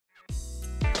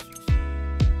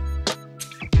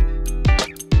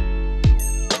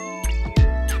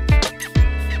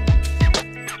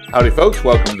Howdy, folks.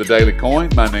 Welcome to the Daily Coin.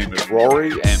 My name is Rory,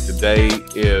 and today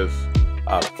is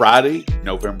Friday,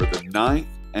 November the 9th,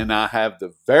 and I have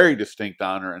the very distinct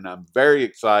honor, and I'm very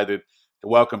excited to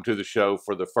welcome to the show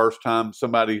for the first time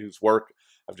somebody whose work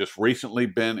I've just recently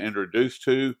been introduced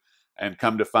to, and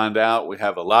come to find out we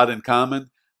have a lot in common,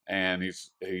 and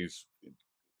he's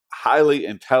highly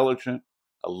intelligent.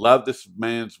 I love this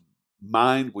man's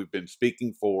mind. We've been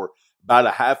speaking for about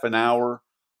a half an hour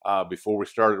before we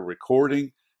started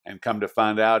recording, and come to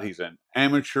find out he's an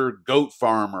amateur goat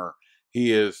farmer.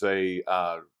 He is a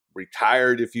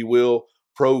retired, if you will,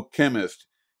 pro chemist.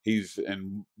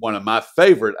 And one of my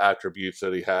favorite attributes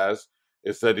that he has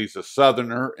is that he's a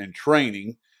Southerner in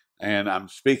training. And I'm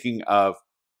speaking of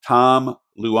Tom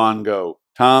Luongo.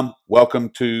 Tom, welcome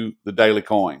to the Daily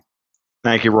Coin.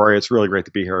 Thank you, Rory. It's really great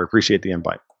to be here. I appreciate the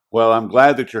invite. Well, I'm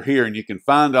glad that you're here, and you can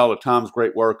find all of Tom's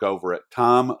great work over at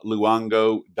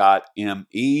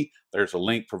tomluongo.me. There's a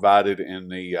link provided in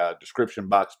the description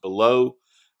box below.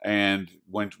 And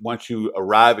once you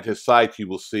arrive at his site, you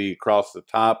will see across the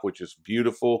top, which is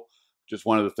beautiful. Just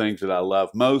one of the things that I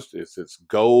love most is it's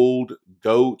gold,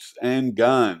 goats, and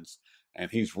guns.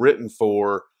 And he's written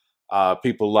for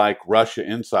people like Russia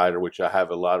Insider, which I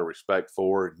have a lot of respect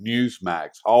for,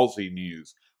 Newsmax, Halsey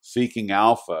News, Seeking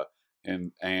Alpha.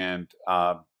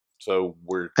 So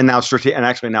we're now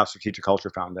Strategic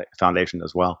Culture Foundation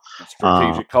as well.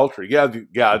 Strategic Culture, yeah.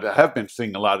 I have been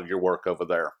seeing a lot of your work over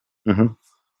there, and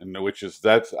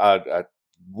I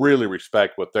really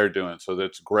respect what they're doing. So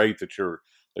that's great that you're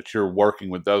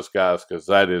working with those guys, because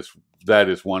that is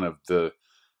one of the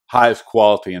highest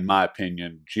quality, in my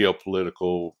opinion,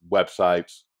 geopolitical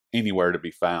websites anywhere to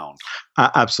be found.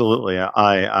 Absolutely.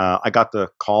 I got the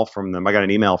call from them. I got an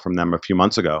email from them a few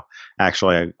months ago,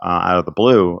 actually, out of the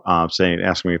blue,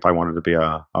 asking me if I wanted to be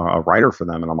a writer for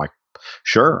them, and I'm like,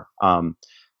 sure,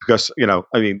 because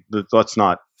let's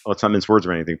not mince words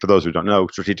or anything. For those who don't know,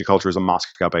 Strategic Culture is a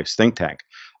Moscow-based think tank,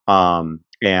 and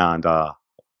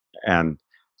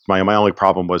my only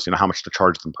problem was how much to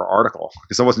charge them per article,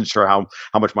 because I wasn't sure how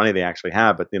much money they actually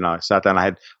have. But I sat down. I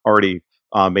had already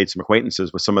made some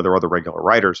acquaintances with some of their other regular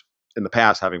writers in the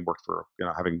past, having worked for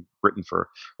having written for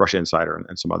Russia Insider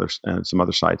and some other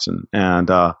sites,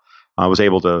 and I was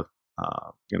able to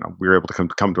we were able to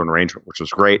come to an arrangement, which was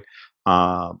great.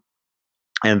 But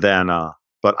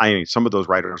some of those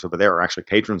writers over there are actually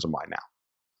patrons of mine now.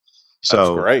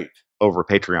 So that's great. Over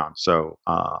Patreon. So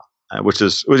which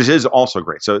is also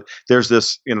great. So there's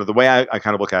this, the way I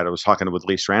kind of look at it, I was talking with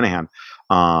Lee Stranahan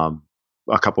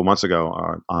a couple months ago,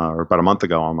 or about a month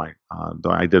ago, on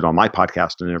I did on my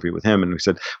podcast an interview with him, and we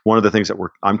said one of the things that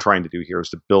I'm trying to do here is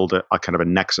to build a kind of a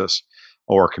nexus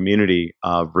or a community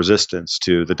of resistance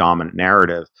to the dominant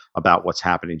narrative about what's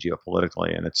happening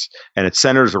geopolitically, and it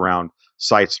centers around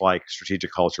sites like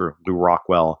Strategic Culture, Lou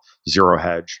Rockwell, Zero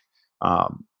Hedge,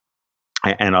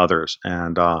 and others,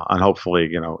 and hopefully,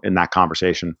 in that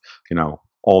conversation,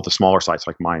 all the smaller sites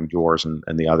like mine, yours, and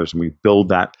the others, and we build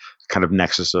that kind of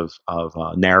nexus of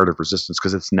narrative resistance,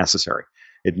 because it's necessary.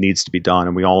 It needs to be done,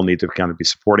 and we all need to kind of be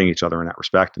supporting each other in that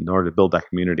respect in order to build that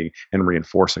community and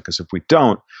reinforce it. Because if we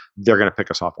don't, they're going to pick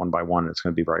us off one by one, and it's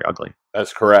going to be very ugly.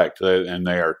 That's correct, and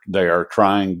they are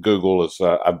trying. Google is.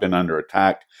 I've been under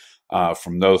attack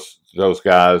from those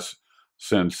guys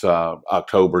since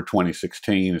October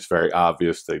 2016. It's very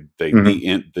obvious. The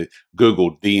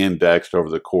Google de-indexed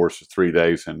over the course of 3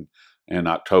 days, and in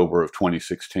October of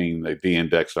 2016, they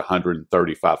de-indexed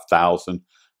 135,000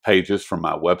 pages from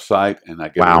my website, and I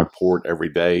get a report every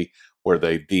day where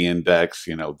they de-index,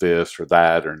 this or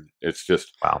that, and it's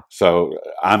just wow. So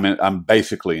I'm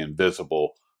basically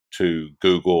invisible to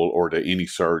Google or to any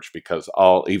search, because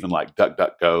even like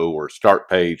DuckDuckGo or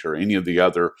StartPage or any of the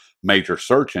other major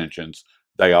search engines,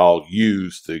 they all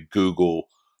use the Google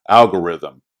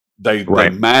algorithm. They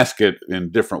mask it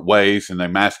in different ways, and they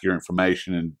mask your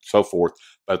information and so forth,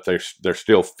 but they're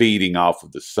still feeding off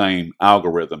of the same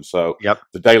algorithm. So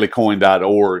the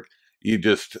dailycoin.org,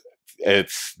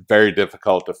 it's very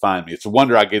difficult to find me. It's a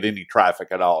wonder I get any traffic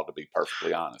at all, to be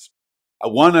perfectly honest. I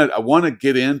want to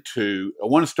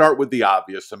start with the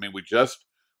obvious. I mean, we just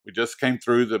came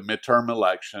through the midterm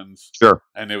elections. Sure.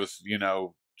 And it was,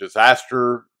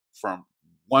 disaster from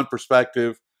one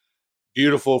perspective,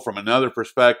 beautiful from another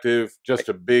perspective, just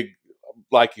a big,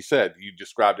 like you said, you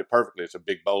described it perfectly. It's a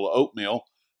big bowl of oatmeal.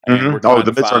 And the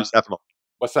midterms, definitely.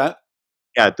 What's that?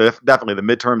 Yeah, definitely. The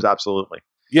midterms, absolutely.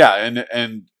 Yeah. And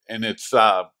it's,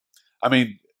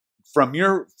 from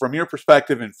your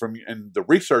perspective and and the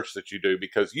research that you do,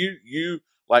 because you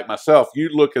like myself, you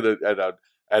look at a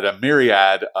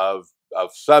myriad of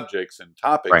subjects and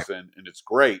topics, and it's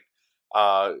great.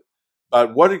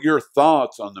 But what are your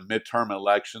thoughts on the midterm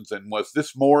elections? And was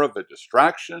this more of a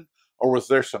distraction, or was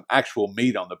there some actual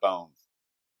meat on the bone?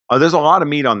 There's a lot of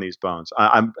meat on these bones.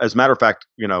 I'm, as a matter of fact,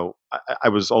 I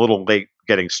was a little late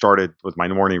getting started with my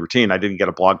morning routine. I didn't get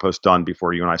a blog post done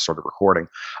before you and I started recording.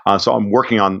 So I'm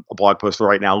working on a blog post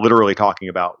right now, literally talking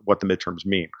about what the midterms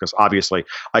mean, because obviously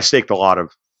I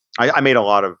made a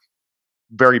lot of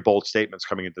very bold statements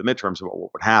coming into the midterms about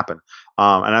what would happen,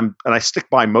 and I stick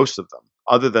by most of them,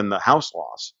 other than the House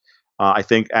loss. I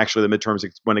think actually the midterms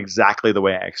went exactly the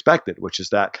way I expected, which is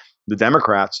that the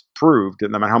Democrats proved that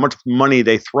no matter how much money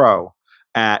they throw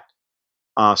at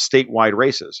statewide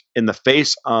races, in the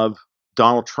face of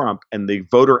Donald Trump and the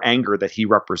voter anger that he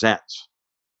represents,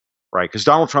 right? Because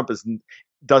Donald Trump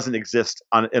doesn't exist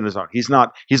in his own. He's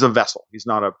not. He's a vessel. He's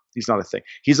not a thing.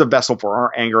 He's a vessel for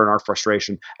our anger and our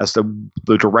frustration as to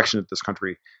the direction that this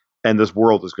country and this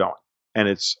world is going. And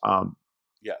it's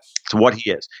Yes, to what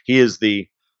he is. He is the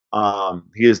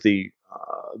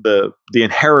the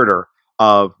inheritor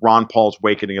of Ron Paul's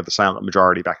awakening of the silent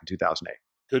majority back in 2008.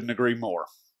 couldn't agree more.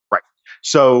 Right.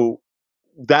 So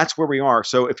that's where we are.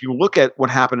 So if you look at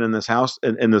what happened in this House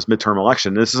in this midterm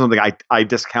election, this is something I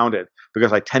discounted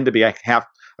because I tend to be a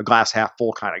glass half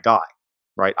full kind of guy.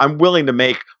 Right. I'm willing to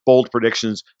make bold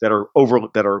predictions that are a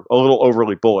little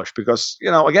overly bullish because,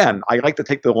 again, I like to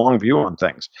take the long view on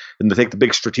things and to take the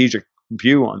big strategic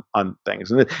view on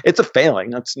things. And it's a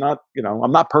failing. That's not,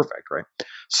 I'm not perfect. Right.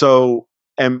 So,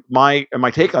 and my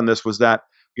take on this was that,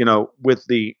 with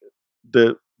the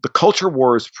culture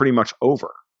war is pretty much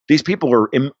over. These people are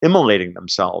immolating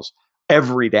themselves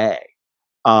every day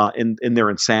in their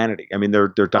insanity. I mean, they're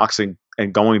doxing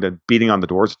and going to beating on the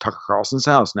doors of Tucker Carlson's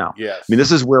house now. Yes. I mean,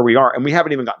 this is where we are, and we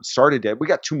haven't even gotten started yet. We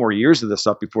got 2 more years of this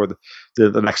stuff before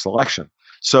the next election.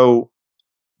 So,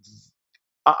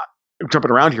 I'm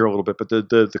jumping around here a little bit, but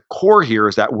the core here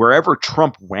is that wherever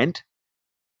Trump went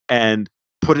and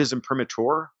put his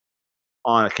imprimatur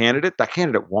on a candidate, that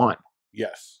candidate won.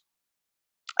 Yes.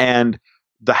 And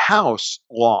the House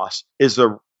loss is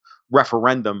a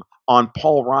referendum on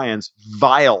Paul Ryan's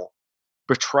vile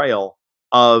betrayal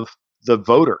of the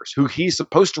voters, who he's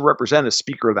supposed to represent as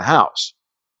Speaker of the House,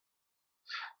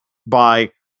 by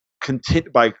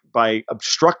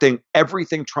obstructing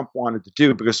everything Trump wanted to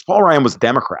do, because Paul Ryan was a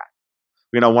Democrat.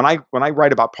 When I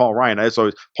write about Paul Ryan, it's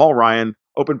always Paul Ryan,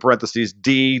 open parentheses,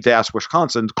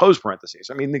 D-Wisconsin, close parentheses.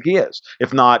 I mean, he is.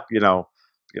 If not,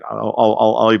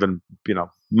 I'll even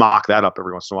mock that up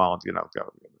every once in a while.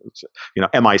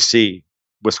 MIC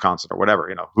Wisconsin or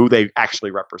whatever. Who they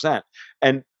actually represent.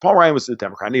 And Paul Ryan was a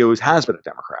Democrat, and he always has been a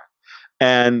Democrat.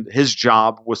 And his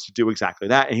job was to do exactly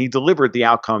that, and he delivered the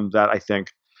outcome that I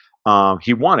think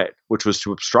he wanted, which was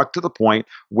to obstruct to the point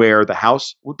where the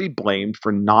House would be blamed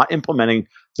for not implementing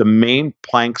the main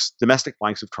domestic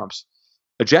planks of Trump's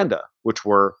agenda, which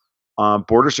were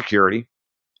border security,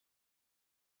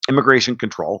 immigration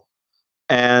control,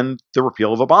 and the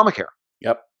repeal of Obamacare.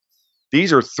 Yep.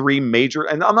 These are 3 major,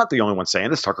 and I'm not the only one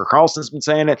saying this. Tucker Carlson's been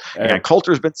saying it, and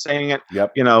Coulter's been saying it.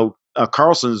 Yep.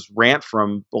 Carlson's rant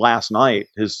from last night,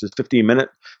 his 15-minute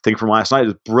thing from last night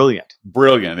is brilliant.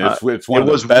 Brilliant. It's one of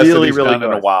the best that he's done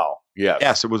in a while.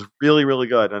 Yes, it was really, really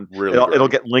good, and it'll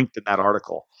get linked in that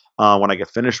article when I get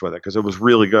finished with it, because it was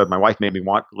really good. My wife made me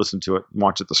listen to it and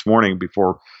watch it this morning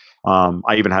before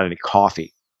I even had any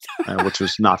coffee, which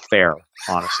was not fair,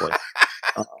 honestly.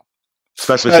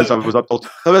 Especially since I was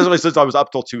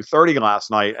up till 2:30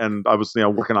 last night, and I was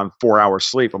working on 4 hours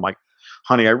sleep. I'm like,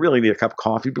 honey, I really need a cup of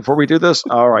coffee before we do this.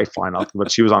 All right, fine.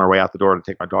 But she was on her way out the door to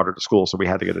take my daughter to school, so we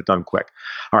had to get it done quick.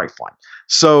 All right, fine.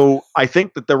 So I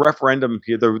think that the referendum,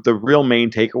 the real main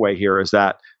takeaway here is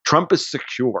that Trump is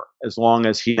secure as long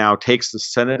as he now takes the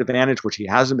Senate advantage, which he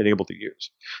hasn't been able to use,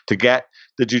 to get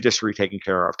the judiciary taken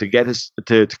care of, to get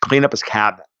to clean up his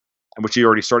cabinet, and which he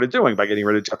already started doing by getting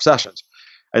rid of Jeff Sessions.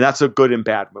 And that's a good and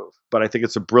bad move, but I think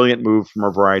it's a brilliant move from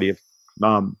a variety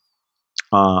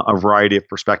of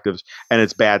perspectives, and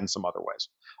it's bad in some other ways.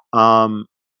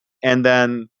 And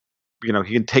then,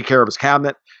 he can take care of his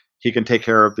cabinet, he can take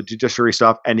care of the judiciary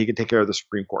stuff, and he can take care of the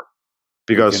Supreme Court,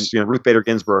 because Ruth Bader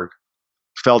Ginsburg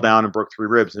fell down and broke 3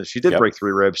 ribs, and if she did break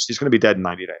 3 ribs, she's going to be dead in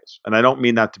 90 days. And I don't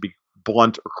mean that to be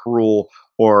blunt or cruel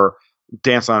or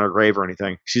dance on her grave or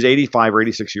anything. She's 85 or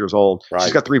 86 years old. Right.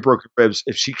 She's got 3 broken ribs.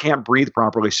 If she can't breathe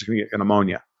properly, she's going to get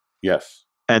pneumonia. Yes.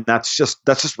 And that's just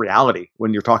reality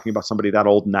when you're talking about somebody that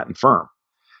old and that infirm.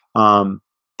 And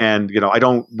I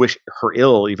don't wish her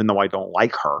ill, even though I don't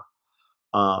like her.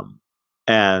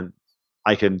 And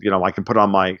I can put on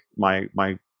my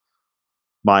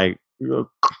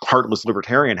heartless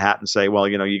libertarian hat and say, well,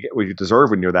 you get what you deserve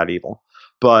when you're that evil.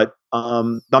 But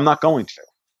I'm not going to.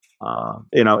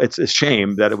 It's a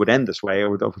shame that it would end this way. I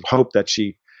would hope that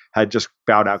she had just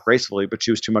bowed out gracefully, but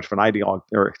she was too much of an ideologue,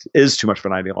 or is too much of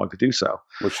an ideologue to do so.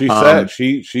 Well, she said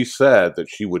she said that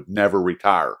she would never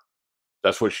retire.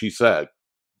 That's what she said.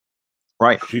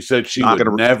 Right. She said she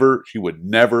would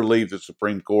never leave the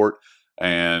Supreme Court,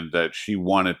 and that she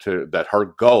wanted to, that her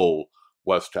goal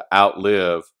was to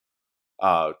outlive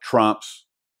Trump's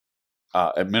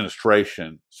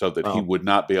administration so that he would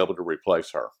not be able to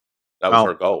replace her. That was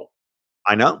her goal.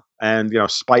 I know. And,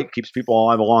 spite keeps people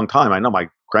alive a long time. I know my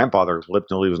grandfather lived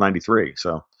until he was 93.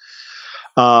 So,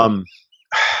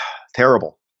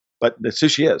 terrible. But that's who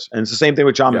she is. And it's the same thing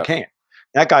with John McCain.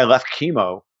 That guy left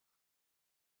chemo,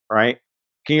 right?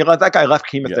 That guy left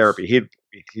chemotherapy. Yes.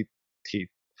 He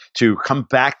to come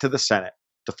back to the Senate,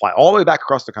 to fly all the way back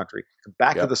across the country, come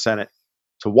back to the Senate,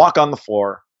 to walk on the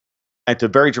floor, and to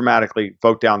very dramatically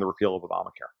vote down the repeal of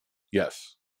Obamacare.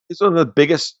 Yes. He's one of the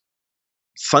biggest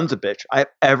sons of bitch I've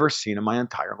ever seen in my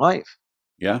entire life.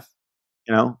 Yeah.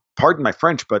 Pardon my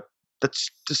French, but it's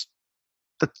just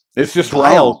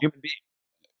wrong. Human being.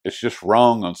 It's just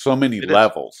wrong on so many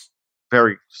levels.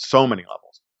 So many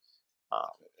levels.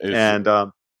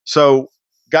 So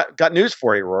got news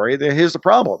for you, Rory. Here's the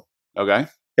problem. Okay.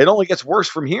 It only gets worse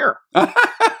from here.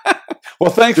 Well,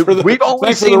 thanks for the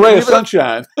ray of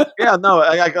sunshine. Yeah, no,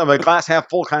 I'm a glass half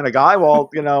full kind of guy. Well,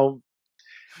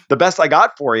 the best I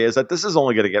got for you is that this is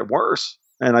only going to get worse.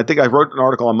 And I think I wrote an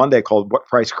article on Monday called "What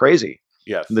Price Crazy?"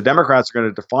 Yes. And the Democrats are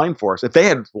going to define for us. If they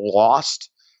had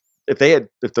lost, if the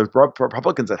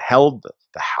Republicans had held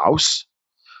the House,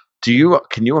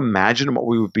 can you imagine what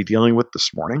we would be dealing with this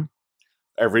morning?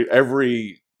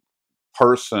 Every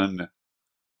person,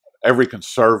 every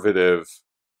conservative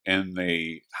in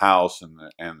the House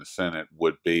and the Senate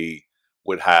would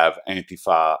have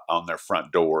Antifa on their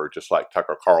front door, just like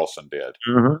Tucker Carlson did.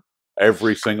 Mm-hmm.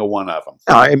 Every single one of them.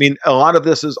 I mean, a lot of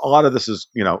this is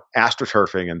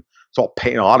astroturfing, and it's all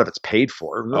paid. A lot of it's paid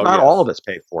for. Not all of it's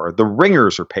paid for. The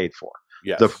ringers are paid for.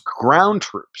 Yes. The ground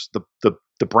troops,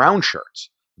 the brown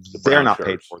shirts, they're not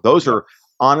paid for. Those are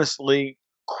honestly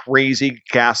crazy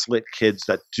gaslit kids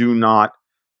that do not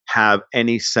have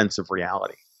any sense of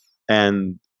reality,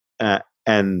 and they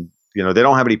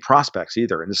don't have any prospects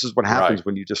either. And this is what happens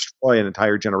when you destroy an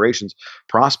entire generation's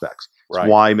prospects. That's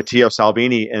why Matteo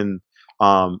Salvini in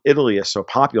Italy is so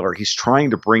popular. He's trying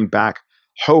to bring back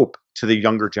hope to the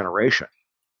younger generation,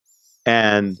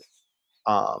 and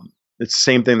it's the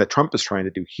same thing that Trump is trying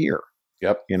to do here.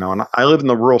 Yep. And I live in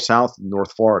the rural South,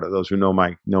 North Florida. Those who know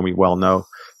me well know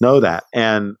that.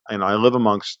 And I live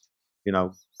amongst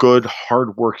good,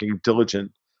 hardworking,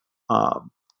 diligent, kind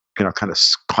of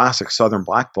classic Southern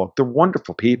black folk. They're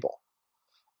wonderful people,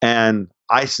 and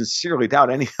I sincerely doubt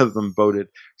any of them voted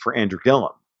for Andrew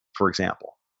Gillum, for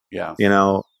example. Yeah.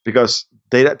 Because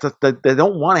they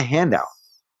don't want a handout.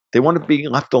 They want to be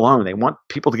left alone. They want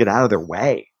people to get out of their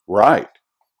way. Right.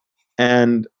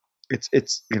 And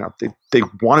it's they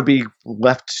want to be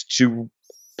left to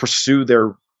pursue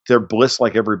their bliss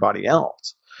like everybody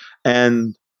else.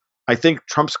 And I think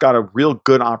Trump's got a real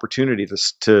good opportunity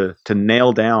to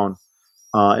nail down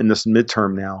in this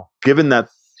midterm now, given that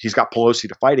he's got Pelosi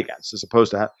to fight against, as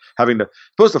opposed to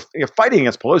fighting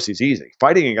against Pelosi is easy.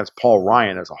 Fighting against Paul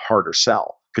Ryan is a harder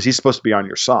sell because he's supposed to be on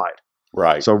your side.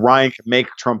 Right. So Ryan can make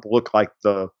Trump look like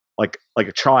like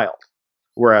a child,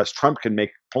 whereas Trump can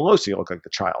make Pelosi look like the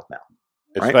child now.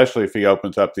 Especially if he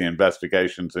opens up the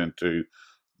investigations into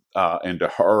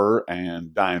her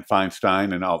and Dianne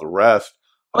Feinstein and all the rest.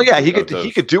 Oh yeah, he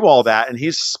could do all that, and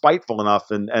he's spiteful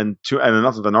enough and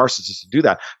enough of a narcissist to do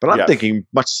that. But I'm thinking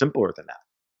much simpler than that,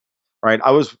 right?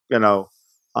 I was,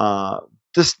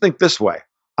 just think this way.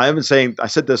 I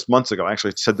said this months ago. I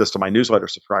actually said this to my newsletter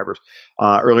subscribers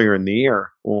earlier in the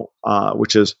year,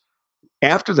 which is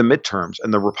after the midterms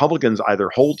and the Republicans either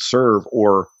hold serve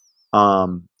or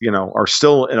are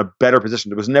still in a better position.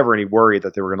 There was never any worry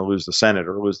that they were going to lose the Senate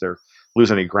or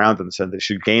lose any ground in the Senate. They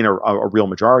should gain a real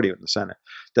majority in the Senate.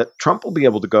 That Trump will be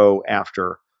able to go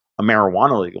after a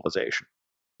marijuana legalization,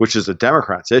 which is a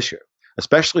Democrats' issue,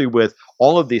 especially with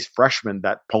all of these freshmen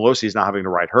that Pelosi is now having to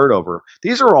ride herd over.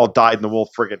 These are all dyed-in-the-wool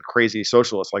friggin' crazy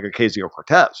socialists like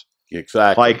Ocasio-Cortez.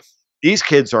 Exactly. Like these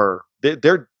kids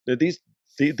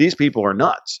these people are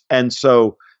nuts, and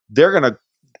so it's going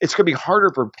to be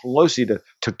harder for Pelosi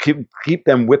to keep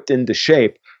them whipped into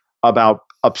shape about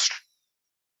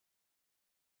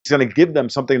He's going to give them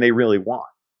something they really want.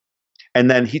 And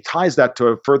then he ties that to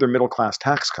a further middle-class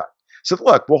tax cut. He said,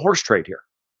 look, we'll horse trade here.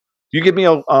 You give me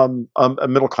a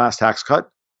middle-class tax cut,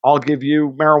 I'll give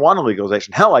you marijuana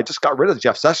legalization. Hell, I just got rid of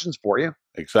Jeff Sessions for you.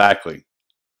 Exactly.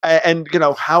 And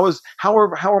how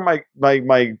are my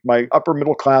upper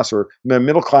middle class or my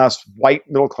middle class white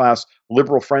middle class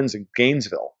liberal friends in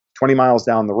Gainesville, 20 miles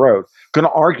down the road, going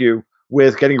to argue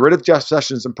with getting rid of Jeff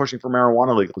Sessions and pushing for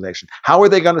marijuana legalization? How are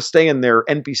they going to stay in their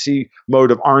NPC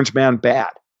mode of orange man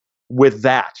bad with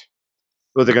that?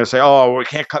 Or they're going to say, "Oh, we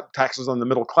can't cut taxes on the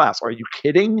middle class." Are you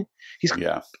kidding? He's,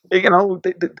 Yeah.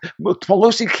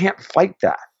 Pelosi can't fight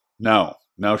that. No,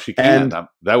 she And can't.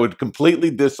 That would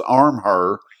completely disarm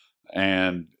her,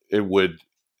 and it would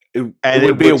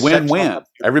be a win-win.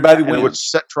 Everybody and it would wins.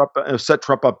 set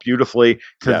Trump up beautifully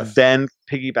to Yes. then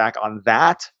piggyback on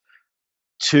that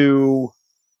to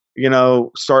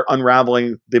start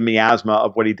unraveling the miasma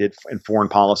of what he did in foreign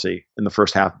policy in the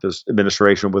first half of his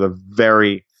administration with a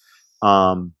very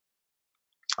a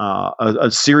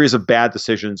series of bad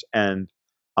decisions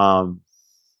um,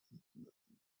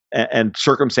 and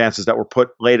circumstances that were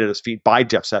laid at his feet by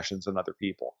Jeff Sessions and other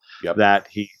people. Yep. That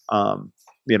he and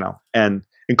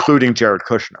including Jared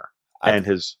Kushner and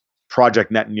his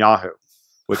Project Netanyahu,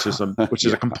 which is a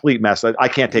complete mess. I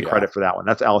can't take credit for that one.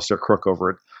 That's Alistair Crook over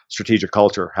at Strategic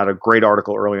Culture. Had a great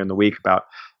article earlier in the week about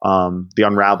the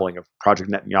unraveling of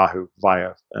Project Netanyahu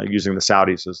via using the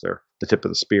Saudis as the tip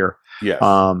of the spear. Yes.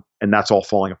 And that's all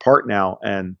falling apart now.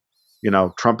 And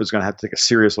Trump is going to have to take a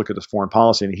serious look at his foreign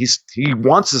policy. And he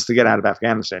wants us to get out of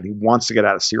Afghanistan. He wants to get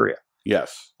out of Syria.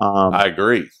 Yes. I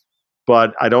agree.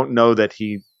 But I don't know that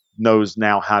he knows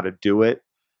now how to do it,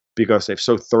 because they've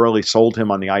so thoroughly sold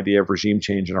him on the idea of regime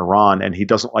change in Iran, and he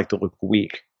doesn't like to look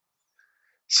weak.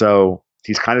 So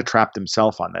he's kind of trapped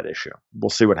himself on that issue. We'll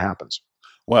see what happens.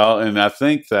 Well, and I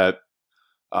think that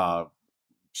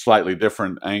slightly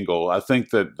different angle, I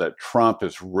think that Trump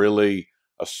has really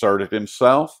asserted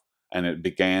himself, and it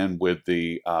began with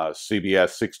the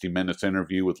CBS 60 Minutes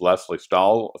interview with Leslie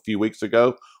Stahl a few weeks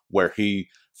ago, where he,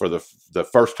 for the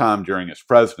first time during his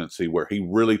presidency, where he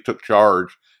really took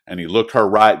charge and he looked her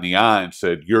right in the eye and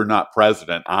said, "You're not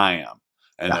president, I am."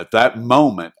 And at that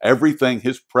moment, everything,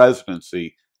 his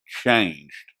presidency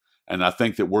changed. And I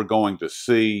think that we're going to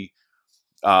see,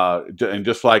 and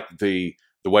just like the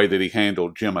way that he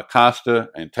handled Jim Acosta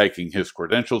and taking his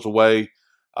credentials away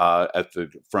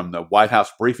from the White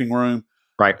House briefing room,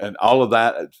 right, and all of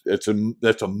that, that's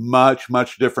a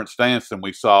much different stance than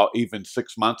we saw even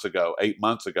 6 months ago, 8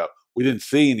 months ago. We didn't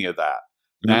see any of that.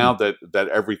 Now that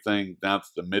everything, now that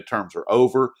the midterms are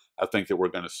over, I think that we're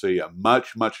going to see a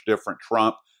much different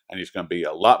Trump, and he's going to be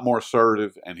a lot more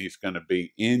assertive, and he's going to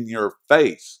be in your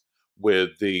face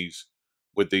with these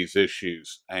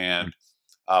issues. And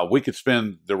we could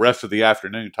spend the rest of the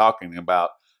afternoon talking about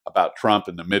Trump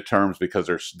and the midterms, because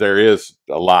there is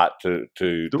a lot to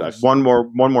one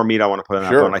more meat I want to put in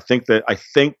that one. I think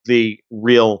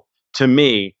to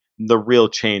me the real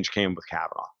change came with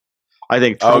Kavanaugh. I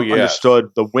think Trump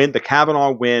understood the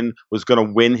Kavanaugh win was going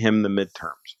to win him the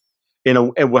midterms.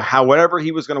 However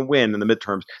he was going to win in the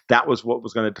midterms, that was what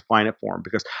was going to define it for him,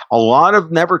 because a lot of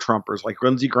never Trumpers like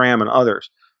Lindsey Graham and others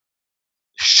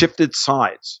shifted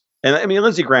sides. And I mean,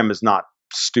 Lindsey Graham is not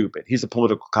stupid. He's a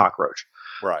political cockroach.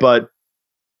 Right. But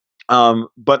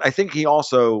I think he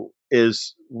also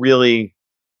is really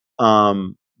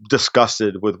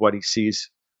disgusted with what he sees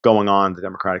going on in the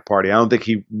Democratic Party. I don't think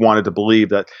he wanted to believe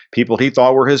that people he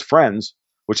thought were his friends,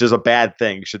 which is a bad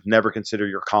thing. You should never consider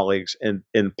your colleagues in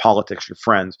politics your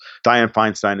friends. Dianne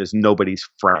Feinstein is nobody's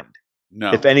friend.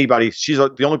 No. If anybody,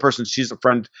 the only person she's a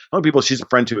friend. The only people she's a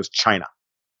friend to is China.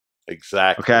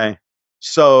 Exactly. Okay.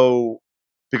 So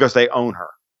because they own her.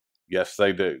 Yes,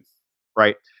 they do.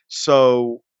 Right.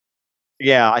 So,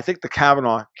 yeah, I think the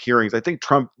Kavanaugh hearings, I think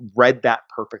Trump read that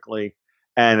perfectly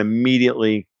and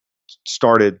immediately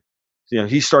started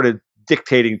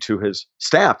dictating to his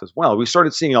staff as well. We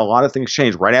started seeing a lot of things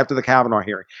change right after the Kavanaugh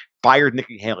hearing. Fired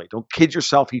Nikki Haley. Don't kid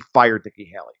yourself. He fired Nikki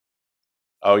Haley.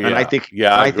 Oh, yeah. And I think,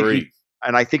 I agree.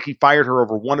 I think he fired her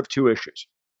over one of two issues.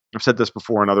 I've said this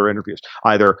before in other interviews.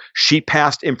 Either she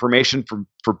passed information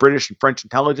for British and French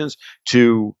intelligence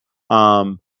to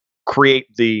create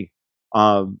the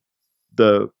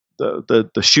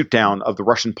shoot down of the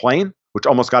Russian plane, which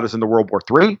almost got us into World War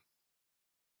III.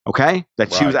 Okay,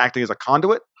 that she was acting as a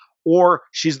conduit, or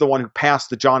she's the one who passed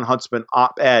the John Huntsman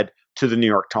op-ed to the New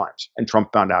York Times, and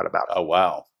Trump found out about it. Oh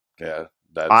wow, yeah.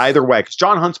 Either way, because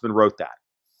John Huntsman wrote that.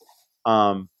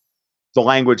 The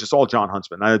language is all John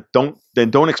Huntsman.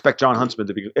 Don't expect John Huntsman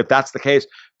to be. If that's the case,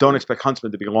 don't expect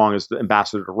Huntsman to be long as the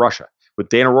ambassador to Russia. With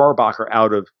Dana Rohrabacher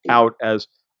out as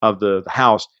of the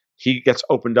House, he gets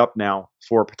opened up now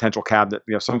for a potential cabinet,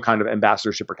 some kind of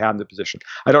ambassadorship or cabinet position.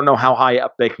 I don't know how high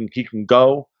up he can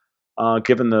go,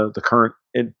 given the current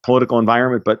political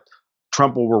environment, but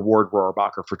Trump will reward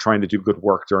Rohrabacher for trying to do good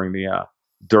work during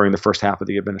the first half of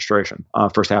the administration,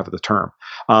 first half of the term.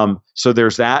 So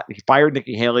there's that. He fired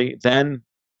Nikki Haley. Then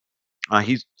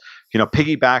he's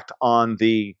piggybacked on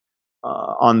the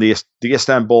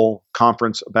Istanbul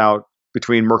conference about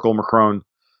between Merkel, Macron,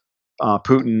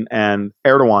 Putin, and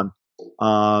Erdogan.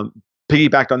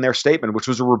 Piggybacked on their statement, which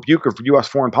was a rebuke of U.S.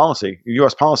 foreign policy,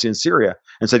 U.S. policy in Syria,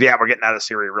 and said, "Yeah, we're getting out of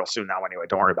Syria real soon now. Anyway,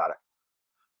 don't worry about it."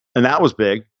 And that was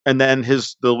big. And then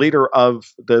the leader of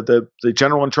the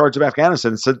general in charge of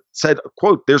Afghanistan said,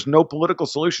 "quote There's no political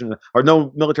solution or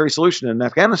no military solution in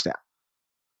Afghanistan."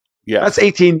 Yeah, that's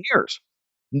 18 years.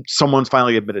 Someone's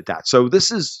finally admitted that. So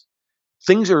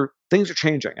things are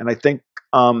changing, and I think,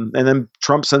 and then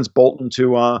Trump sends Bolton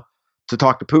to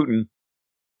talk to Putin.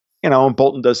 And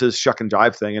Bolton does his shuck and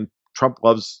jive thing, and Trump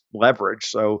loves leverage,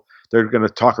 so they're going to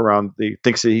talk around.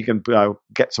 Thinks that he can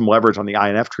get some leverage on the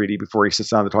INF treaty before he sits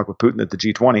down to talk with Putin at the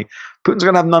G20. Putin's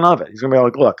going to have none of it. He's going to be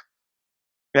like, "Look,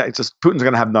 yeah, it's just Putin's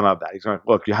going to have none of that." He's going to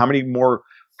look. How many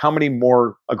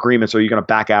more agreements are you going to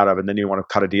back out of, and then you want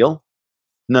to cut a deal?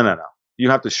 No. You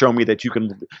have to show me that you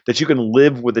can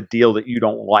live with a deal that you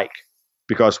don't like,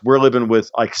 because we're living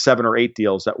with like 7 or 8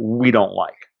 deals that we don't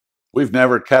like. We've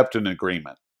never kept an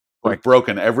agreement. We've Right.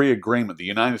 broken every agreement. The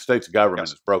United States government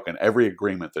Yes. has broken every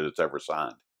agreement that it's ever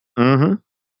signed. Mm-hmm.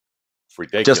 It's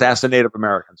ridiculous. Just ask the Native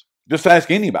Americans. Just ask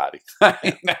anybody.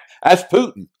 Ask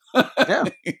Putin. Yeah.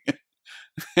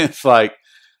 It's like,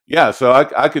 yeah. So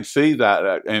I could see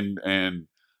that, and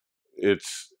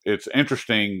it's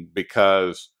interesting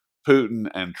because Putin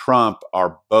and Trump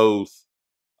are both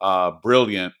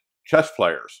brilliant chess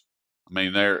players. I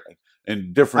mean, they're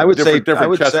in different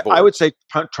chessboards. I would say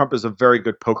Trump is a very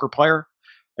good poker player,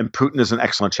 and Putin is an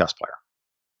excellent chess player.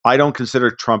 I don't consider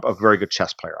Trump a very good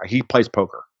chess player. He plays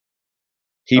poker.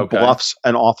 He bluffs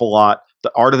an awful lot.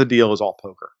 The art of the deal is all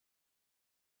poker.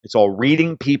 It's all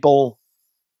reading people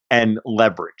and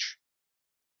leverage.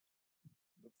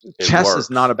 Chess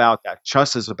is not about that.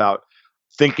 Chess is about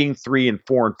thinking 3 and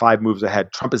 4 and 5 moves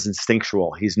ahead. Trump is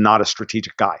instinctual. He's not a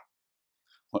strategic guy.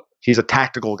 He's a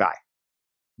tactical guy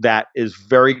that is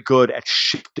very good at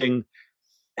shifting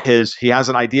he has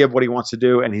an idea of what he wants to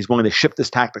do, and he's willing to shift his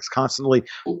tactics constantly,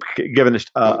 given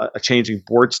a changing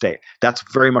board state. That's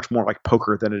very much more like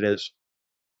poker than it is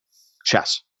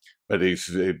chess. But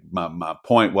my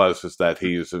point is that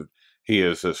he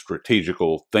is a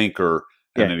strategical thinker,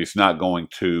 and that he's not going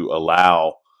to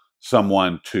allow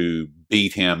someone to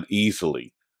beat him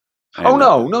easily. And,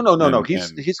 no.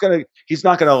 He's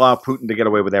not gonna allow Putin to get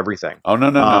away with everything. Oh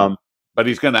no. But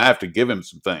he's going to have to give him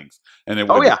some things. And and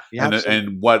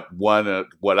what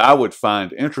I would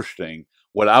find interesting,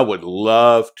 what I would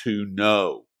love to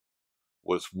know,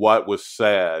 was what was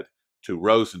said to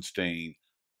Rosenstein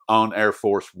on Air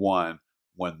Force One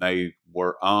when they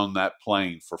were on that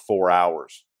plane for 4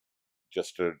 hours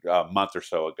just a month or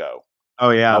so ago.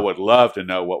 Oh yeah, I would love to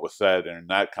know what was said in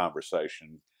that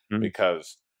conversation,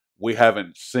 because we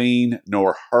haven't seen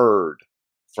nor heard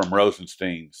from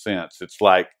Rosenstein since. It's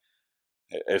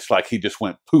like he just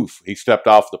went poof. He stepped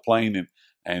off the plane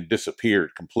and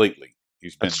disappeared completely.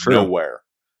 He's been nowhere.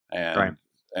 And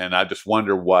I just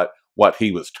wonder what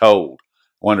he was told.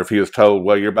 I wonder if he was told,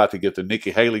 "Well, you're about to get the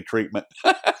Nikki Haley treatment."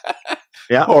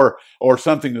 Yeah. Or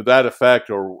something to that effect,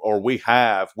 or we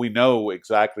know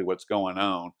exactly what's going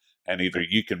on, and either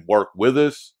you can work with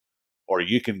us, or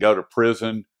you can go to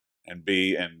prison and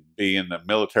be in the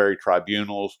military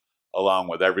tribunals along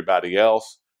with everybody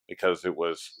else. Because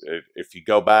if you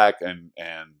go back and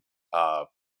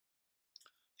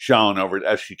Sean over at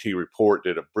SGT Report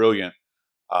did a brilliant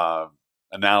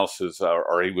analysis,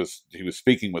 or he was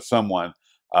speaking with someone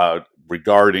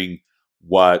regarding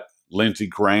what Lindsey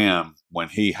Graham, when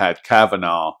he had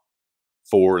Kavanaugh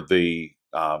for the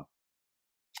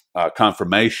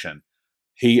confirmation,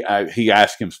 he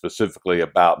asked him specifically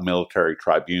about military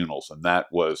tribunals, and that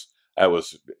was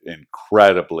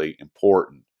incredibly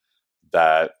important.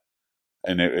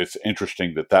 And it's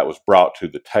interesting that was brought to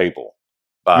the table.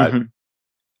 But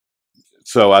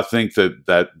so I think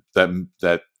that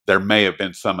there may have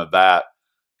been some of that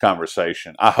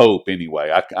conversation. I hope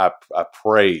anyway. I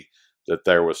pray that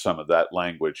there was some of that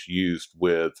language used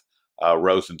with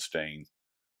Rosenstein,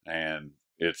 and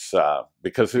it's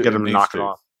because get him to knock it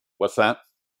off. What's that?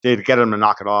 To get him to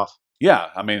knock it off. Yeah,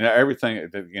 I mean everything.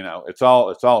 It's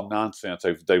all nonsense.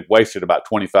 They've wasted about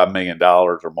 $25 million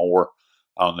or more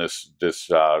on this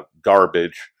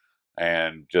garbage,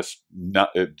 and just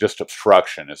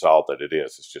obstruction is all that it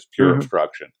is. It's just pure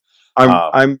obstruction.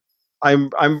 I'm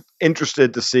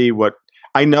interested to see what.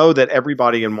 I know that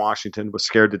everybody in Washington was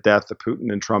scared to death that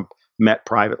Putin and Trump met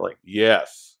privately.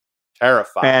 Yes,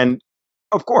 Terrifying. And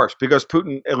of course, because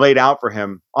Putin laid out for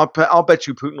him, I'll bet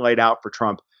you Putin laid out for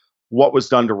Trump what was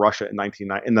done to Russia in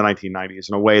the 1990s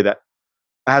in a way that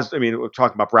has. I mean, we're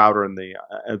talking about Browder and the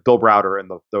Bill Browder and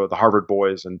the Harvard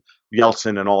boys and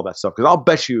Yeltsin and all that stuff. Because I'll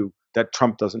bet you that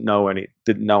Trump didn't know any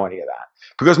of that,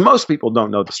 because most people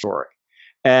don't know the story,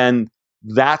 and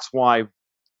that's why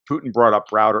Putin brought up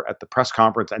Browder at the press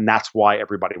conference, and that's why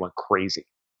everybody went crazy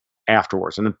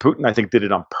afterwards. And then Putin, I think, did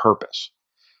it on purpose.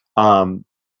 And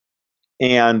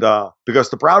because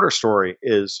the Browder story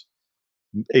is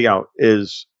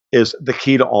the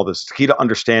key to all this. It's the key to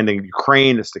understanding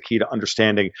Ukraine. It's the key to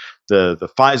understanding the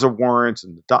FISA warrants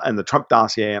and the Trump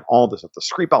dossier and all this stuff. The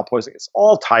Skripal poisoning. It's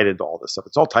all tied into all this stuff.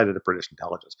 It's all tied into British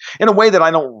intelligence in a way that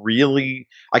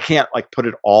I can't like put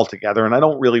it all together, and I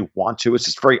don't really want to. It's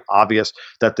just very obvious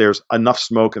that there's enough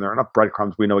smoke and there are enough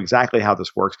breadcrumbs. We know exactly how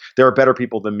this works. There are better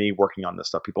people than me working on this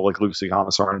stuff. People like Lucy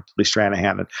Commissar and Lee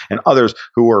Stranahan and others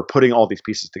who are putting all these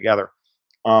pieces together.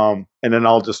 And then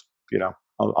I'll just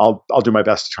I'll do my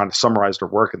best to try to summarize their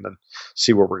work and then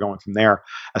see where we're going from there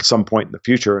at some point in the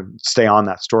future and stay on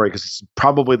that story, because it's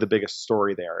probably the biggest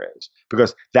story there is,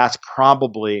 because that's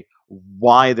probably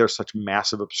why there's such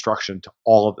massive obstruction to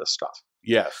all of this stuff.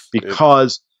 Yes.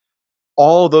 Because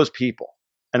all of those people,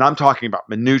 and I'm talking about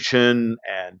Mnuchin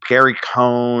and Gary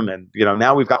Cohn, and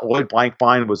now we've got Lloyd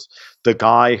Blankfein was the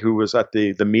guy who was at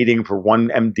the meeting for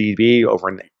 1MDB over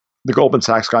in the Goldman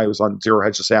Sachs guy who was on Zero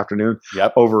Hedge this afternoon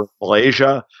over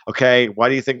Malaysia. Okay, why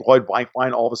do you think Lloyd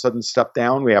Blankfein all of a sudden stepped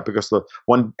down? Yeah, because the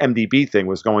 1MDB thing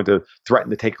was going to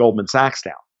threaten to take Goldman Sachs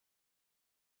down.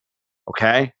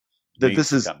 Okay,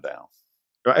 this is come down.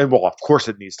 And well, of course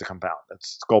it needs to come down.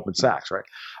 That's Goldman Sachs, right?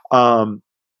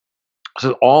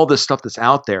 So all this stuff that's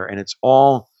out there, and it's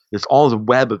all the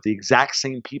web of the exact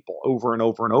same people over and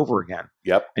over and over again.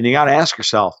 Yep. And you got to ask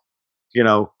yourself,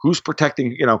 who's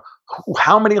protecting,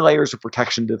 how many layers of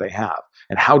protection do they have,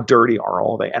 and how dirty are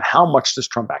all they, and how much does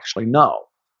Trump actually know?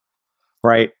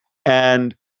 Right.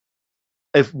 And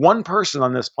if one person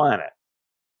on this planet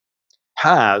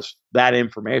has that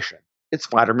information, it's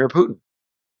Vladimir Putin.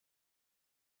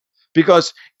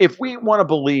 Because if we want to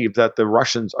believe that the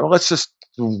Russians, or let's just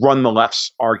run the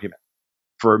left's argument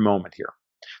for a moment here.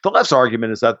 The left's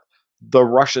argument is that the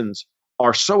Russians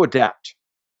are so adept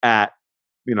at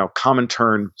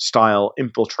Comintern style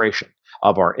infiltration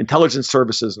of our intelligence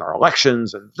services and our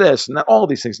elections and this and that, all of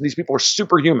these things. And these people are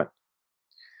superhuman.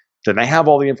 Then they have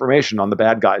all the information on the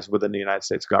bad guys within the United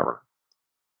States government.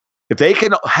 If they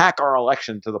can hack our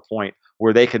election to the point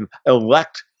where they can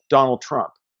elect Donald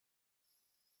Trump,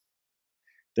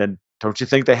 then don't you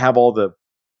think they have all the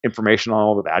information on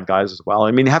all the bad guys as well?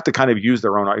 I mean, you have to kind of use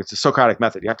their own, it's a Socratic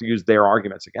method. You have to use their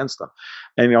arguments against them.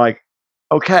 And you're like,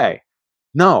 okay,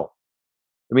 no.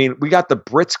 I mean, we got the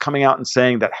Brits coming out and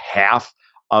saying that half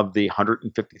of the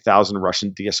 150,000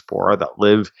 Russian diaspora that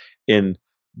live in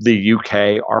the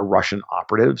UK are Russian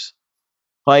operatives.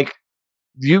 Like,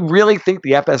 do you really think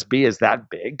the FSB is that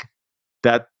big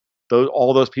that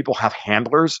all those people have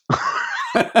handlers?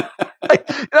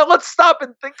 Let's stop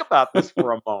and think about this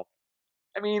for a moment.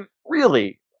 I mean,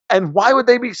 really? And why would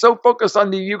they be so focused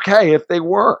on the UK if they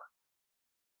were?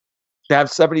 To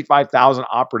have 75,000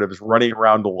 operatives running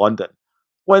around London,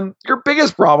 when your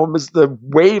biggest problem is the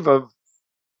wave of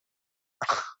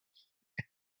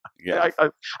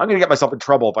I'm going to get myself in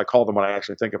trouble if I call them what I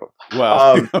actually think of them.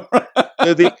 Well,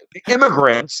 the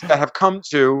immigrants that have come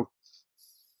to,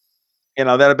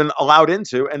 that have been allowed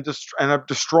into and are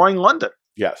destroying London.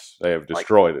 Yes, they have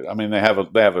destroyed it. I mean, they have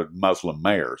a Muslim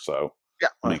mayor, so yeah.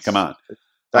 I mean, come on,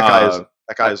 that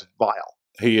guy is vile.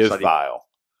 He is vile.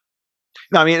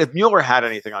 No, I mean, if Mueller had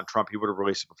anything on Trump, he would have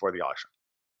released it before the election.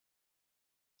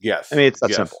 Yes. I mean, it's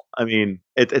that simple. I mean,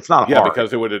 it's not hard. Yeah,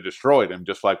 because it would have destroyed him,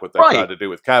 just like what they tried to do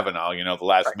with Kavanaugh. The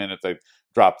last minute they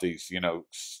dropped these,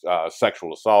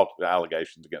 sexual assault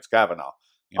allegations against Kavanaugh.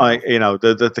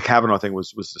 The Kavanaugh thing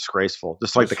was disgraceful,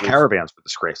 just like the caravans were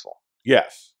disgraceful.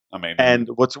 Yes. I mean, and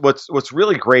what's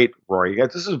really great, Rory,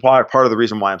 this is part of the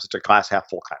reason why I'm such a glass half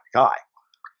full kind of guy,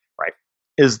 right?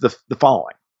 Is the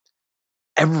following.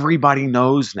 Everybody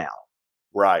knows now.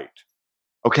 Right.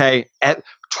 Okay.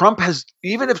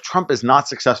 Even if Trump is not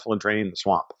successful in draining the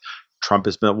swamp, Trump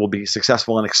will be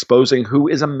successful in exposing who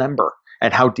is a member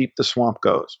and how deep the swamp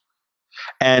goes.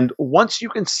 And once you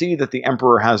can see that the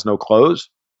emperor has no clothes,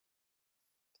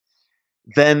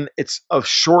 then it's a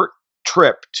short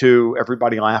trip to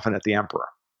everybody laughing at the emperor.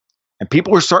 And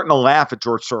people are starting to laugh at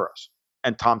George Soros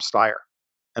and Tom Steyer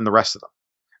and the rest of them.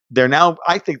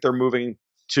 I think they're moving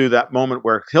to that moment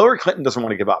where Hillary Clinton doesn't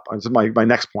want to give up. This is my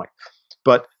next point.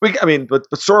 But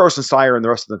Soros and Steyer and the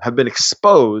rest of them have been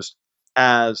exposed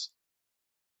as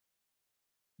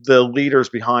the leaders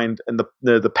behind and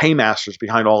the paymasters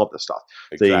behind all of this stuff.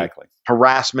 Exactly. The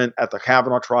harassment at the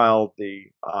Kavanaugh trial,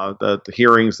 the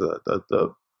hearings,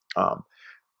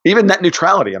 even net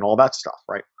neutrality and all that stuff,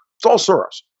 right? It's all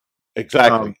Soros.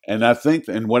 Exactly. And I think,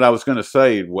 and what I was going to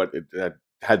say,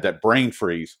 had that brain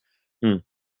freeze.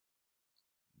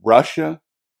 Russia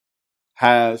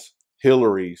has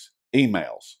Hillary's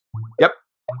emails. Yep.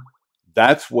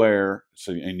 That's where.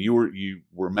 So, and you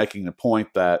were making the point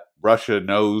that Russia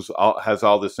has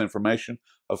all this information.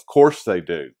 Of course they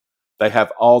do. They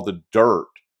have all the dirt.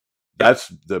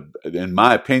 That's in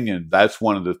my opinion, that's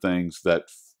one of the things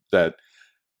that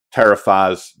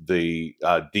terrifies the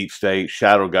deep state,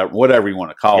 shadow government, whatever you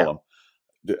want to call them.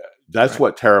 That's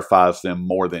what terrifies them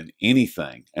more than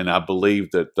anything. And I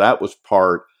believe that was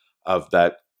part of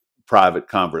that private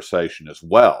conversation as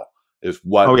well, is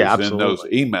what was in those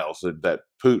emails that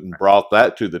Putin brought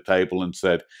that to the table and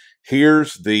said,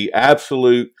 here's the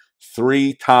absolute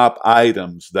 3 top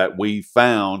items that we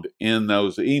found in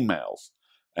those emails.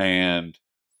 And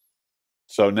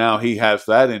so now he has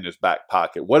that in his back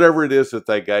pocket, whatever it is that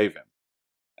they gave him.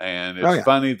 And it's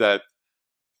funny that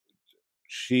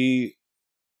he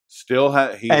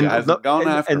hasn't gone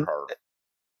after her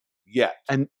yet.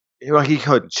 And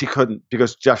she couldn't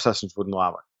because Jeff Sessions wouldn't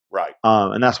allow it. Right.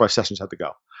 And that's why Sessions had to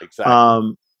go.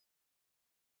 Exactly.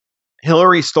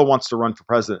 Hillary still wants to run for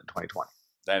president in 2020.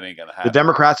 That ain't going to happen. The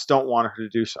Democrats don't want her to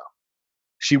do so.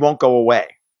 She won't go away.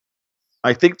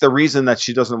 I think the reason that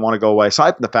she doesn't want to go away,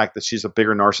 aside from the fact that she's a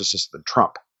bigger narcissist than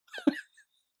Trump,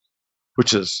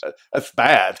 which is that's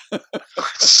bad.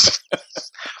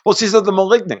 Well, she's of the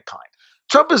malignant kind.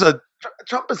 Trump is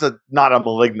not a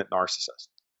malignant narcissist,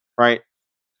 right?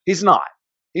 He's not.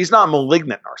 He's not a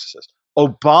malignant narcissist.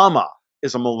 Obama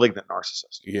is a malignant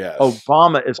narcissist. Yes.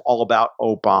 Obama is all about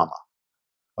Obama.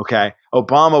 Okay?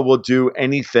 Obama will do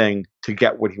anything to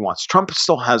get what he wants. Trump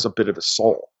still has a bit of a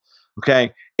soul.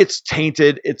 Okay? It's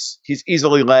tainted. He's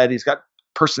easily led. He's got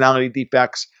personality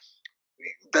defects.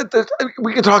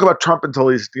 We can talk about Trump until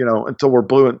we're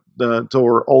blue, until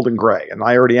we're old and gray, and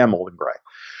I already am old and gray.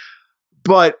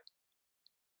 But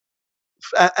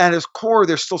at his core,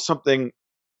 there's still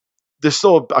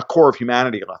a core of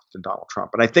humanity left in Donald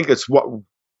Trump, and I think it's what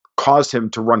caused him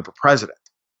to run for president.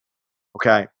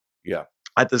 Okay. Yeah.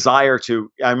 A desire to.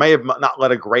 I may have not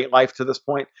led a great life to this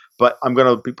point, but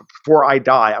before I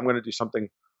die, I'm going to do something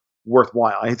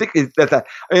worthwhile. I think that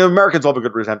Americans love a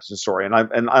good redemption story, and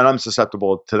I'm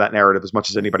susceptible to that narrative as much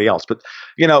as anybody else. But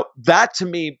that to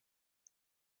me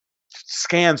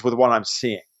scans with what I'm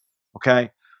seeing.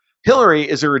 Okay, Hillary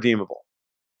is irredeemable.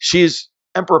 She's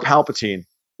Emperor Palpatine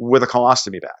with a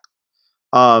colostomy bag,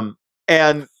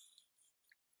 and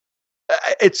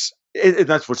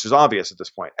that's which is obvious at this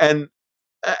point. And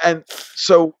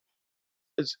so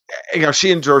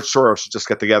she and George Soros should just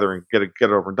get together and get it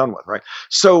over and done with, right?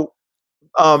 So,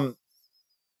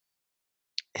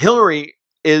 Hillary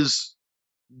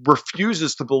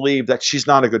refuses to believe that she's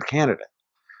not a good candidate,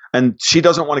 and she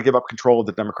doesn't want to give up control of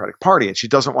the Democratic Party, and she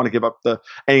doesn't want to give up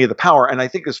any of the power. And I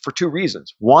think it's for 2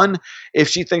 reasons. One, if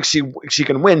she thinks she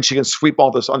can win, she can sweep all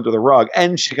this under the rug,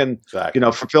 and she can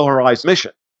fulfill her life's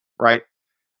mission, right?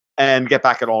 And get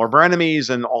back at all of her enemies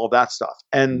and all of that stuff.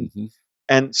 And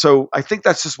so I think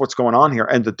that's just what's going on here.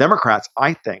 And the Democrats,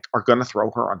 I think, are going to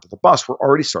throw her under the bus. We're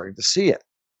already starting to see it.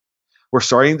 We're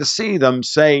starting to see them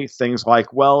say things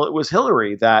like, well, it was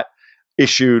Hillary that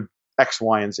issued X,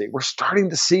 Y, and Z. We're starting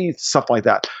to see stuff like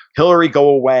that. Hillary, go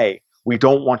away. We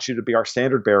don't want you to be our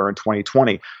standard bearer in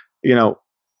 2020.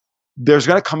 There's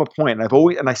going to come a point,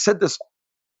 and I said this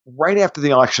right after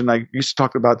the election. I used to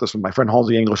talk about this with my friend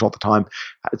Halsey English all the time.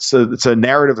 It's a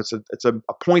narrative. It's a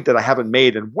point that I haven't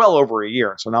made in well over a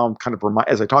year. So now I'm kind of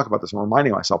as I talk about this, I'm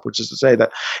reminding myself, which is to say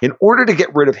that in order to get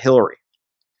rid of Hillary,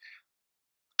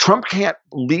 Trump can't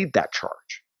lead that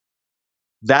charge.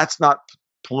 That's not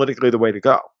politically the way to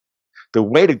go. The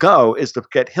way to go is to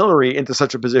get Hillary into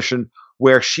such a position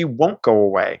where she won't go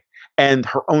away and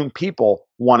her own people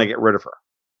want to get rid of her.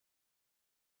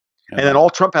 And then all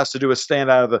Trump has to do is stay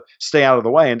out of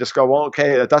the way and just go, well,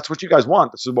 okay, that's what you guys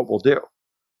want. This is what we'll do.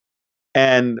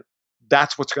 And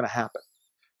that's what's going to happen.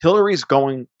 Hillary's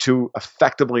going to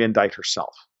effectively indict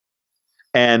herself.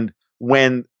 And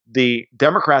when the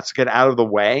Democrats get out of the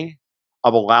way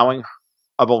of allowing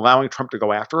Trump to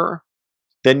go after her,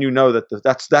 then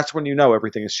that's when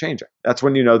everything is changing. That's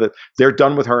when that they're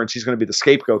done with her and she's going to be the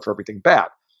scapegoat for everything bad.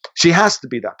 She has to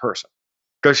be that person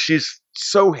because she's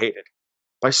so hated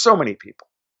by so many people.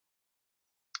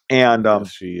 And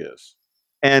yes, she is.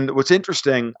 And what's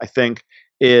interesting, I think,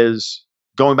 is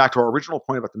going back to our original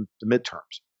point about the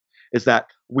midterms, is that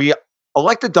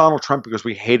elected Donald Trump because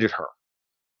we hated her.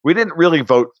 We didn't really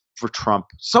vote for Trump.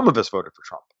 Some of us voted for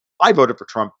Trump. I voted for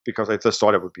Trump because I just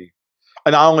thought it would be,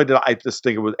 and not only did I just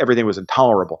think everything was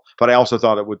intolerable, but I also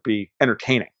thought it would be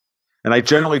entertaining. And I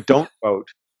generally don't vote,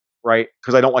 right,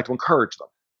 because I don't like to encourage them,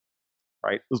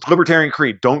 right? It's libertarian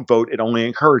creed: don't vote; it only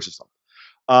encourages them.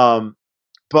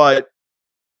 But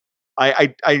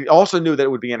I also knew that it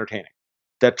would be entertaining,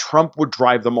 that Trump would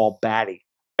drive them all batty,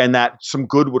 and that some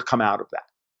good would come out of that.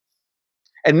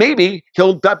 And maybe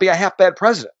he'll not be a half bad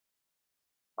president,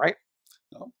 right?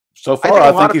 So far,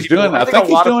 I think he's doing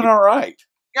all right.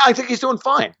 Yeah, I think he's doing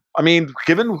fine. I mean,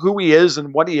 given who he is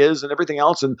and what he is and everything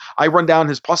else, and I run down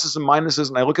his pluses and minuses,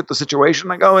 and I look at the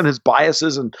situation, I go, and his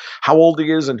biases and how old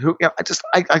he is and who. Yeah,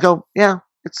 I go, yeah,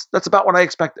 that's about what I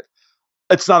expected.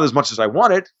 It's not as much as I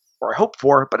wanted or I hoped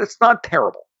for, but it's not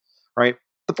terrible, right?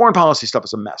 The foreign policy stuff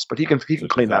is a mess, but he can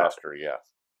clean that up.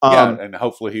 Yeah, and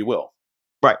hopefully he will.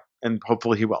 Right, and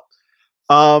hopefully he will.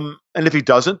 And if he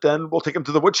doesn't, then we'll take him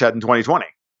to the woodshed in 2020.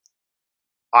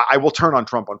 I will turn on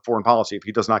Trump on foreign policy if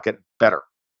he does not get better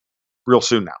real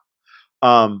soon now.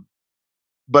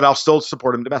 But I'll still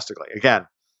support him domestically. Again,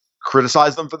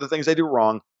 criticize them for the things they do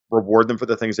wrong, reward them for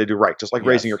the things they do right, just like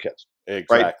raising your kids.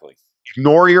 Exactly.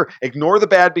 Right? Ignore the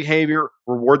bad behavior,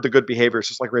 reward the good behavior. It's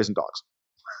just like raising dogs.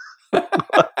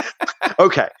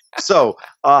 Okay, so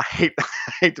I hate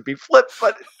to be flip,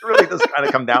 but it really does kind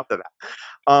of come down to that.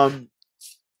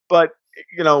 But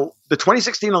the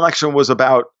 2016 election was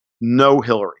about no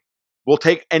Hillary. We'll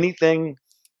take anything,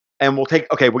 and we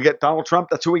get Donald Trump.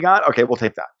 That's who we got. Okay, we'll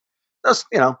take that.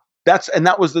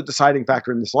 That was the deciding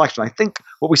factor in this election. I think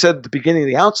what we said at the beginning of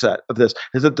the outset of this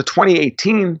is that the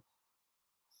 2018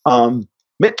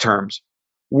 midterms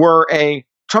were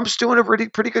Trump's doing a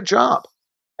pretty good job,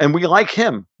 and we like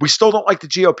him. We still don't like the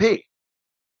GOP.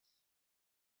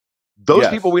 Those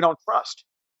people we don't trust.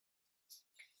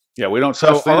 Yeah, we don't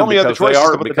trust them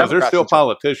because they're still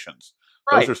politicians.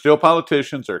 Right. Those are still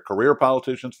politicians. They're career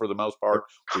politicians for the most part.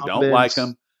 We don't like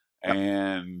them,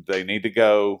 and they need to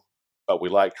go. But we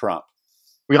like Trump.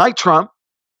 We like Trump,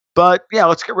 but yeah,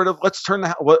 let's turn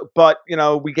but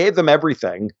we gave them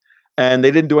everything, and they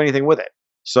didn't do anything with it.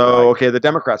 So okay, the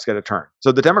Democrats get a turn.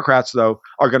 So the Democrats, though,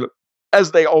 are going to,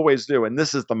 as they always do, and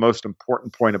this is the most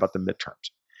important point about the midterms,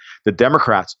 the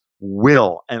Democrats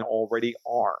will and already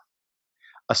are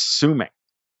assuming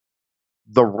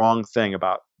the wrong thing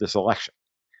about this election.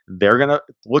 They're going to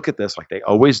look at this like they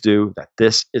always do, that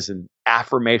this is an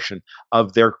affirmation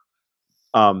of their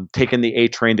taking the A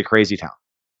train to Crazy Town.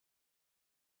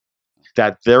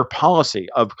 That their policy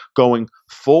of going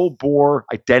full bore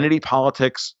identity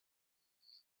politics,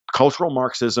 cultural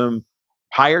Marxism,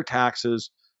 higher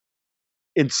taxes,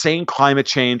 insane climate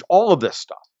change, all of this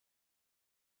stuff.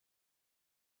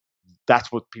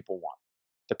 That's what people want.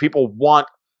 The people want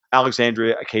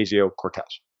Alexandria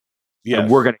Ocasio-Cortez. Yes. And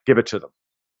we're going to give it to them.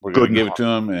 We're going to give it to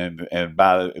them and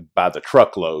by the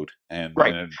truckload. And,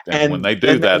 right. and when they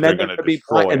do that, they're going to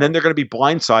destroy and then they're going to be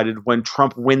blindsided when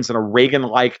Trump wins in a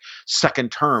Reagan-like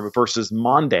second term versus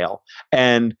Mondale,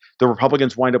 and the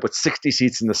Republicans wind up with 60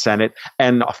 seats in the Senate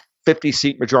and a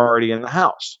 50-seat majority in the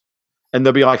House. And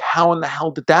they'll be like, how in the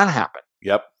hell did that happen?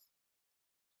 Yep.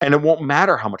 And it won't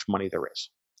matter how much money there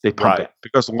is. They pump in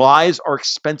because lies are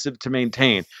expensive to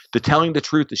maintain. Telling the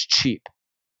truth is cheap.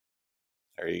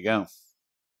 There you go.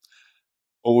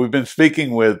 Well, we've been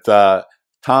speaking with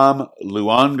Tom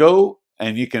Luongo,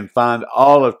 and you can find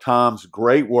all of Tom's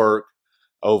great work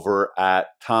over at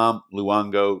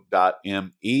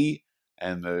tomluongo.me,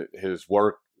 and his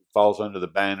work falls under the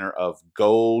banner of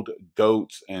Gold,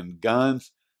 Goats, and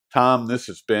Guns. Tom, this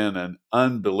has been an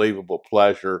unbelievable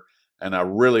pleasure, and I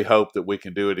really hope that we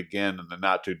can do it again in the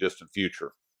not too distant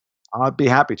future. I'd be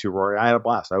happy to, Rory. I had a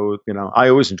blast. I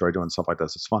always enjoy doing stuff like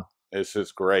this. It's fun. This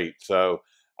is great. So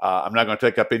I'm not going to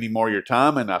take up any more of your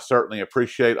time, and I certainly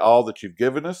appreciate all that you've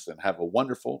given us, and have a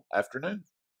wonderful afternoon.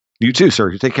 You too,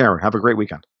 sir. You take care. Have a great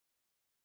weekend.